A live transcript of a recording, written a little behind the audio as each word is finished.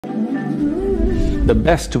The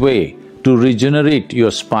best way to regenerate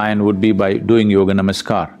your spine would be by doing Yoga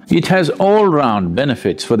Namaskar. It has all-round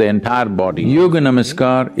benefits for the entire body. Yoga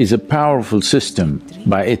Namaskar is a powerful system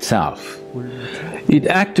by itself. It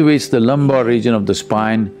activates the lumbar region of the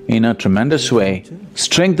spine in a tremendous way,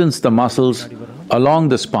 strengthens the muscles along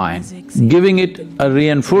the spine, giving it a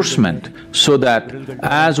reinforcement so that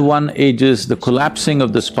as one ages, the collapsing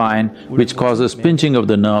of the spine, which causes pinching of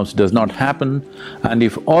the nerves, does not happen. And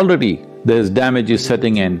if already there's damage is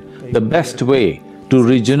setting in, the best way to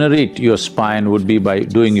regenerate your spine would be by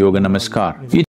doing Yoga Namaskar.